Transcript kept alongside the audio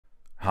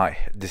Hi,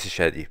 this is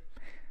Shadi.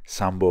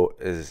 Sambo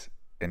is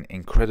an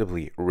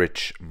incredibly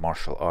rich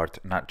martial art,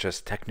 not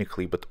just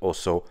technically but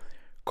also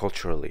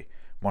culturally.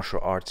 Martial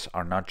arts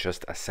are not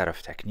just a set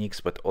of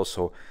techniques but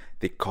also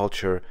the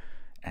culture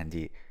and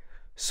the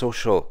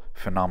social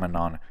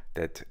phenomenon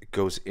that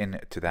goes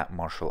into that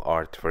martial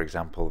art. For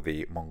example,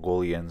 the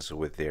Mongolians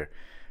with their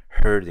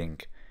herding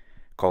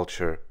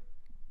culture,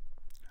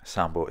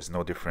 Sambo is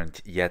no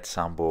different, yet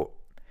Sambo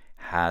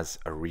has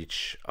a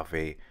reach of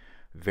a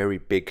very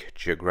big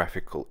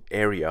geographical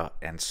area,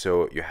 and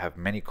so you have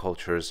many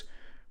cultures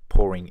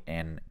pouring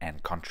in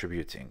and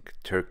contributing: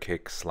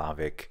 Turkic,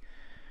 Slavic,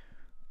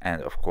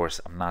 and of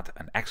course, I'm not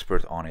an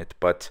expert on it,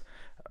 but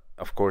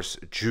of course,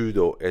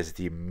 Judo is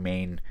the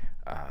main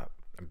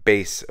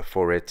base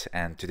for it,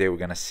 and today we're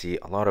gonna see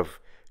a lot of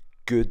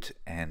good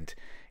and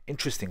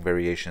interesting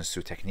variations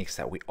to techniques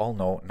that we all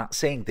know. Not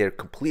saying they're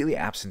completely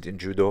absent in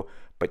Judo,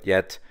 but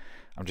yet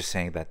I'm just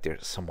saying that they're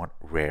somewhat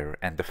rare,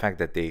 and the fact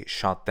that they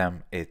shot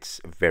them,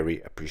 it's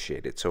very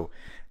appreciated. So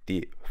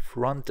the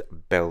front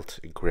belt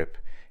grip,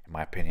 in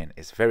my opinion,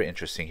 is very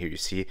interesting. Here you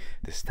see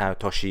this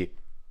Taotoshi,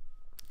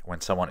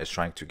 when someone is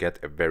trying to get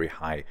a very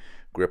high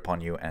grip on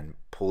you and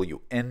pull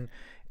you in.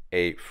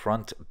 A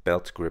front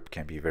belt grip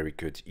can be very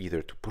good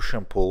either to push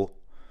and pull.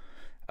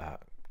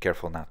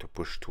 Careful not to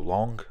push too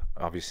long,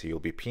 obviously you'll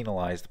be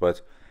penalized,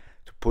 but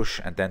to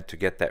push and then to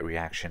get that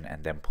reaction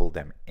and then pull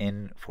them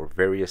in for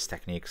various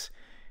techniques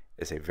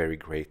is a very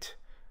great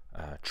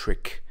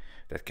trick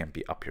that can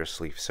be up your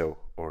sleeve, so,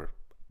 or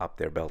up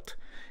their belt.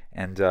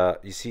 And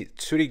you see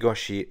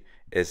tsurigoshi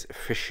is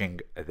fishing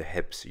the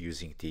hips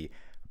using the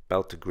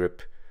belt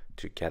grip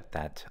to get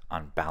that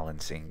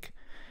unbalancing.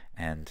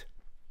 And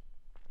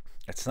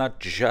it's not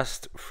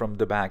just from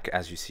the back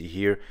as you see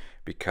here,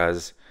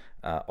 because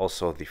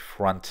also the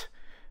front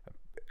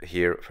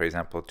here, for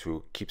example,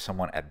 to keep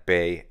someone at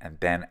bay, and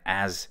then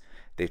as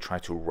they try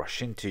to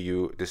rush into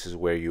you, this is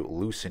where you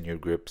loosen your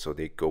grip, so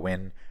they go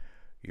in,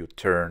 you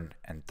turn,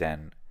 and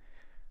then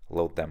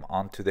load them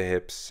onto the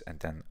hips and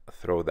then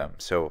throw them.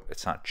 So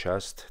it's not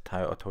just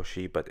Tai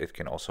Otoshi, but it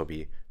can also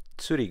be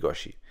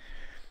tsurigoshi.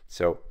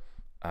 So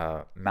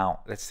now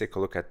let's take a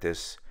look at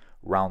this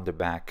round the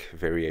back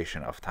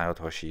variation of Tai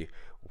Otoshi.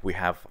 We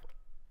have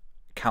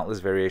countless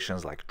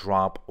variations like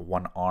drop,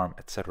 one arm,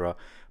 etc.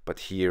 But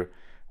here,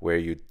 where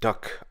you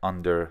duck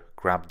under,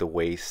 grab the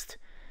waist,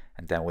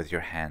 and then with your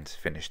hands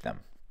finish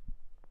them.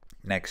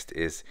 Next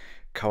is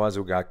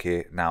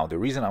Kawazugake. Now, the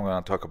reason I'm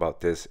going to talk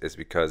about this is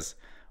because,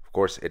 of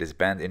course, it is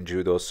banned in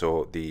Judo,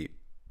 so the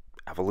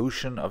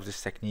evolution of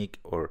this technique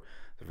or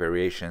the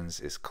variations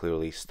is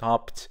clearly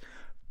stopped.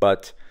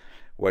 But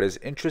what is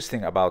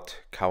interesting about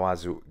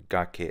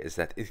Kawazugake is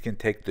that it can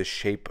take the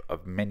shape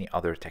of many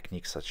other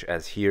techniques, such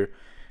as here,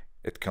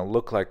 it can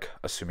look like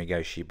a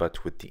sumigaishi,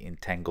 but with the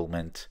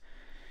entanglement,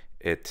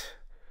 it's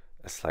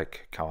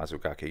like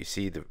Kawazugake. You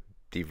see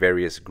the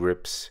various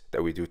grips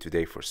that we do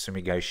today for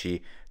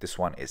sumigaishi. This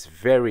one is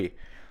very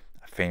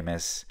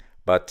famous,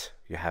 but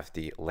you have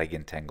the leg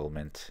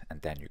entanglement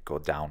and then you go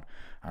down.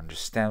 I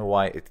understand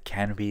why it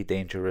can be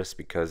dangerous,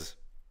 because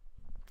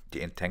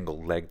the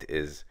entangled leg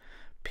is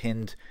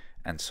pinned,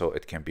 and so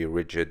it can be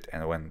rigid,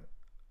 and when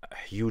a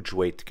huge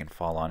weight can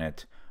fall on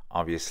it,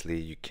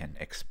 obviously you can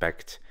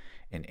expect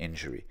an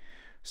injury.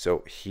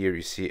 So here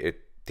you see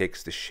it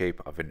takes the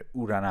shape of an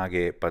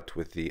uranage, but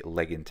with the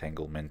leg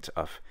entanglement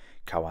of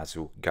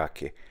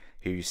Kawazugake.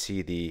 Here you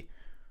see the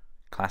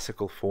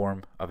classical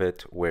form of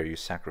it, where you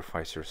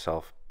sacrifice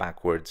yourself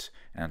backwards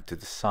and to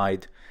the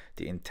side.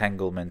 The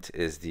entanglement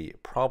is the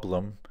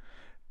problem,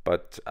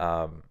 but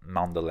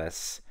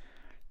nonetheless,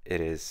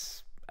 it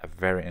is a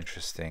very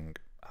interesting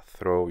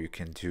throw. You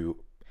can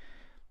do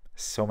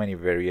so many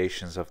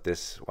variations of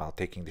this while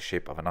taking the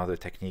shape of another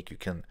technique. You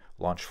can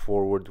launch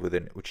forward with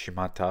an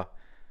uchimata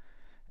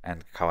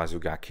and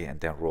Kawazugake and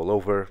then roll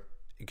over.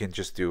 You can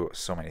just do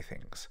so many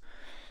things.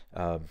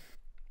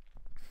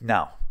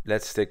 Now,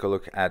 let's take a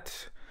look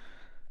at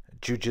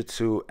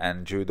Jiu-Jitsu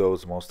and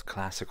Judo's most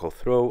classical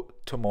throw,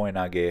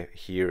 Tomoe-nage.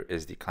 Here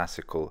is the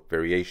classical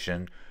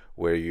variation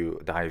where you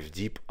dive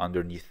deep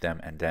underneath them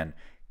and then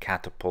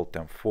catapult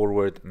them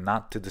forward,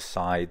 not to the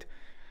side,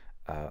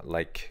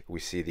 like we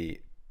see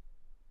the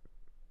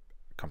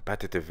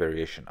competitive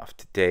variation of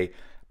today.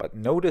 But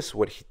notice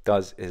what he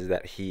does is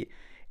that he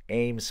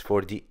aims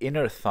for the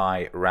inner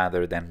thigh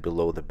rather than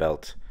below the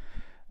belt.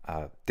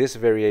 This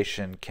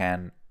variation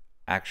can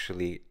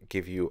actually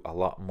give you a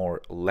lot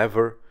more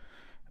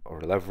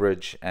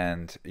leverage,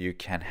 and you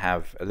can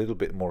have a little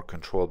bit more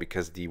control,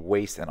 because the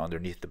waist and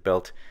underneath the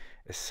belt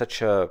is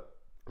such a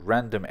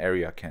random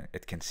area.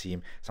 It can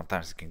seem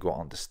sometimes it can go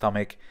on the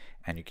stomach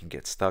and you can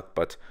get stuck,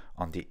 but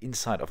on the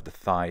inside of the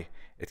thigh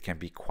it can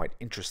be quite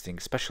interesting,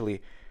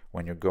 especially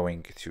when you're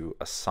going to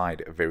a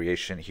side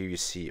variation. Here you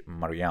see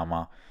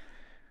Maruyama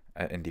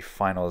in the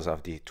finals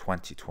of the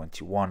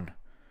 2021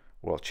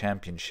 World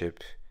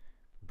Championship.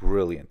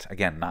 Brilliant.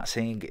 Again, not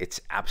saying it's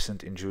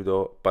absent in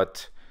Judo,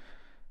 but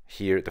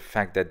here the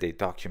fact that they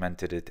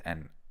documented it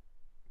and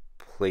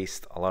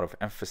placed a lot of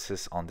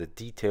emphasis on the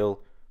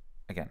detail,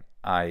 again,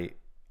 I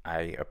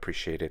I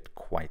appreciate it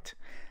quite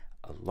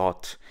a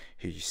lot.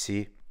 Here you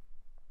see.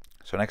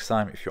 So next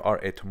time, if you are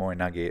a tomoe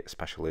nage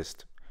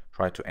specialist,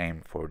 try to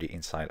aim for the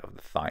inside of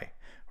the thigh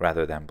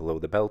rather than below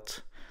the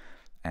belt,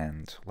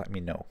 and let me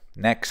know.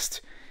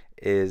 Next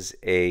is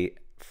a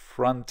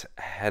front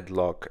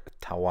headlock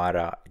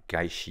tawara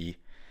gaishi,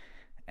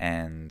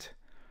 and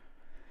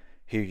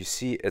here you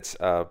see it's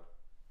a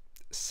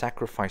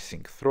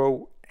sacrificing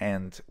throw,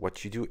 and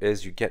what you do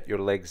is you get your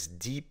legs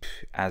deep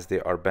as they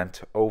are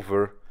bent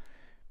over,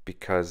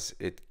 because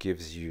it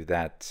gives you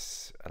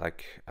that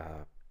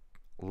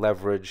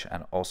leverage,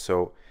 and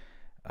also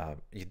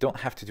you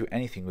don't have to do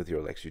anything with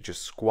your legs. You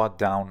just squat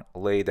down,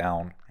 lay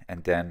down,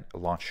 and then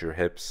launch your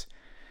hips.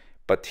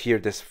 But here,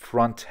 this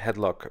front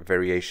headlock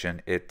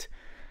variation, it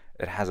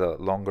has a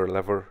longer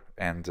lever,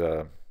 and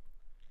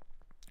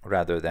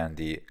rather than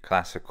the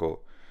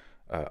classical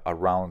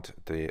around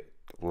the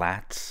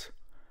lats.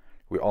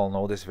 We all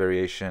know this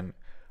variation.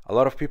 A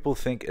lot of people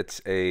think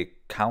it's a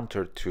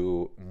counter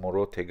to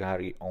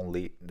morotegari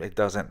only. It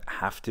doesn't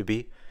have to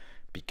be,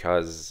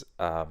 because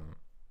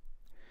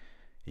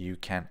you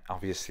can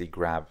obviously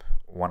grab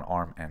one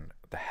arm and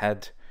the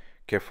head.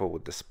 Careful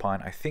with the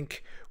spine. I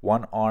think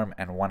one arm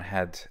and one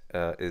head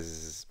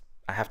is,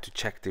 I have to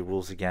check the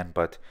rules again,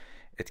 but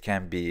it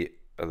can be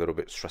a little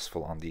bit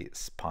stressful on the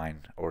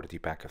spine or the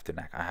back of the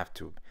neck. I have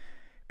to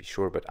be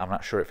sure, but I'm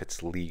not sure if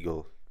it's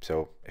legal.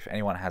 So if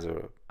anyone has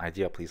an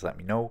idea, please let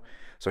me know.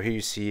 So here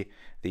you see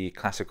the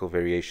classical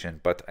variation,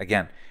 but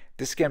again,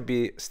 this can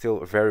be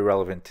still very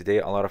relevant today.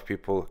 A lot of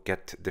people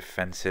get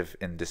defensive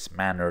in this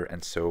manner,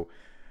 and so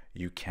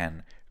you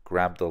can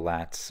grab the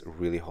lats,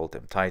 really hold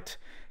them tight,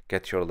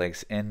 get your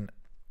legs in,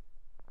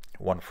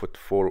 1 foot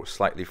forward,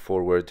 slightly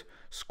forward,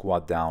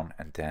 squat down,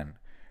 and then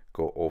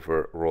go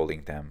over,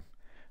 rolling them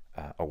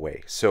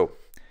away. So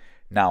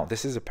now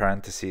this is a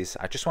parenthesis.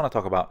 I just want to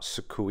talk about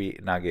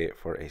sukui nage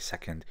for a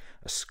second,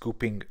 a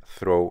scooping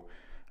throw.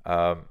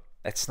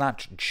 It's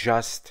not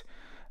just,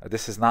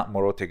 this is not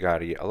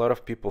morotegari. A lot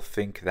of people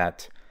think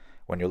that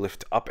when you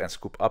lift up and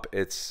scoop up,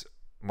 it's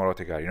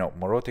morotegari. No,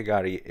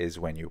 morotegari is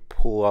when you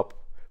pull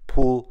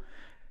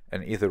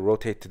and either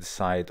rotate to the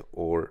side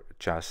or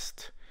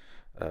just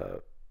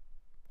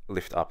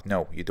lift up.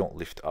 No, you don't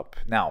lift up.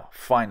 Now,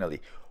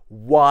 finally,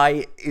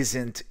 why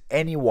isn't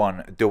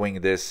anyone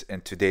doing this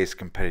in today's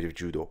competitive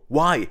judo?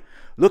 Why?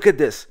 Look at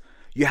this.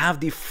 You have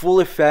the full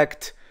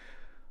effect,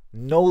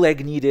 no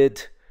leg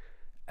needed,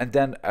 and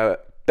then a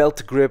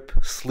belt grip,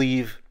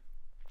 sleeve.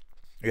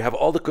 You have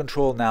all the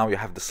control now. You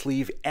have the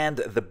sleeve and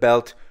the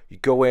belt. You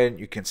go in,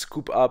 you can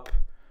scoop up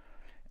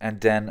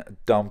and then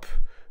dump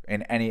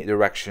in any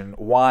direction.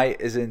 Why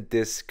isn't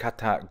this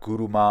kata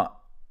guruma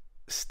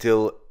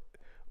still,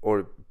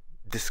 or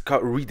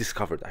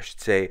rediscovered, I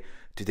should say,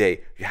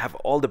 today? You have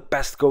all the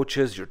best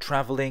coaches, you're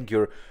traveling,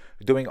 you're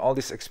doing all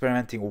this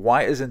experimenting.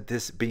 Why isn't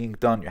this being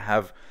done? You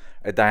have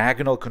a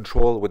diagonal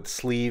control with the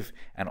sleeve,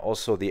 and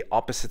also the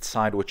opposite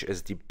side, which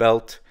is the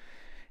belt,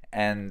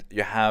 and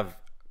you have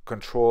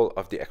control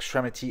of the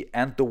extremity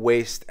and the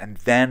waist, and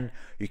then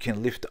you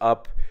can lift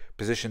up,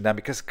 position them,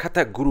 because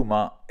kata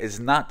guruma is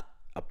not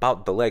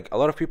about the leg. A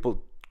lot of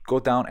people go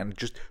down and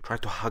just try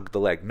to hug the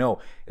leg. No,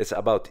 it's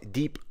about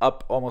deep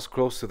up, almost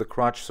close to the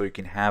crotch, so you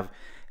can have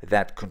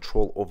that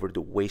control over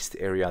the waist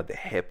area, the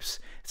hips.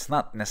 It's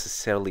not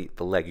necessarily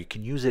the leg. You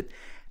can use it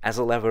as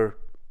a lever,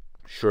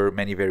 sure,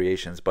 many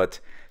variations, but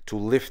to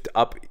lift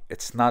up,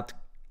 it's not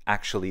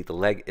actually the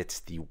leg, it's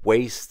the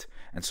waist.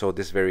 And so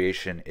this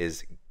variation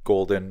is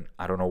golden.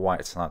 I don't know why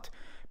it's not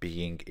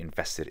being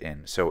invested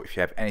in. So if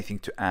you have anything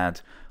to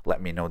add,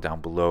 let me know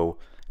down below.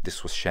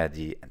 This was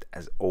Shadi, and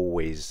as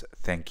always,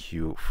 thank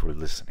you for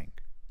listening.